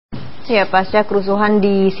Ya, pasca kerusuhan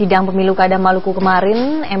di sidang Pemilu Kada Maluku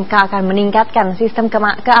kemarin, MK akan meningkatkan sistem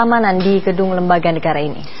keamanan di gedung lembaga negara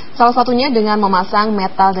ini. Salah satunya dengan memasang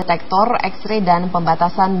metal detektor, X-ray, dan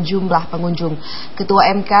pembatasan jumlah pengunjung.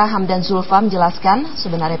 Ketua MK Hamdan Zulfa menjelaskan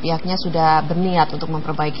sebenarnya pihaknya sudah berniat untuk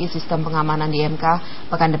memperbaiki sistem pengamanan di MK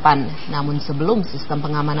pekan depan. Namun sebelum sistem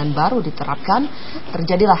pengamanan baru diterapkan,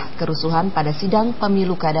 terjadilah kerusuhan pada sidang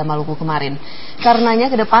Pemilu Kada Maluku kemarin.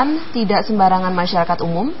 Karenanya ke depan tidak sembarangan masyarakat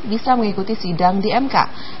umum bisa mengikuti sidang di MK.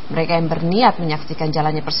 Mereka yang berniat menyaksikan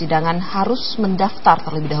jalannya persidangan harus mendaftar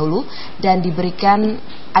terlebih dahulu dan diberikan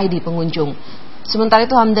ID pengunjung. Sementara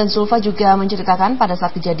itu Hamdan Zulfa juga menceritakan pada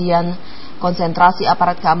saat kejadian konsentrasi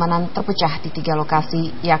aparat keamanan terpecah di 3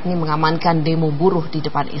 lokasi, yakni mengamankan demo buruh di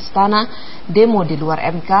depan istana, demo di luar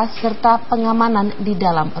MK, serta pengamanan di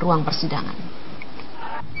dalam ruang persidangan.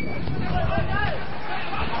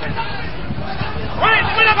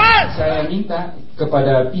 Saya minta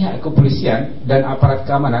kepada pihak kepolisian dan aparat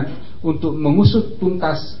keamanan untuk mengusut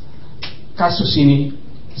tuntas kasus ini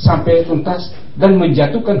sampai tuntas dan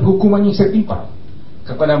menjatuhkan hukuman yang setimpal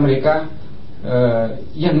kepada mereka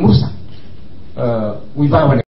yang merusak wibawa negara.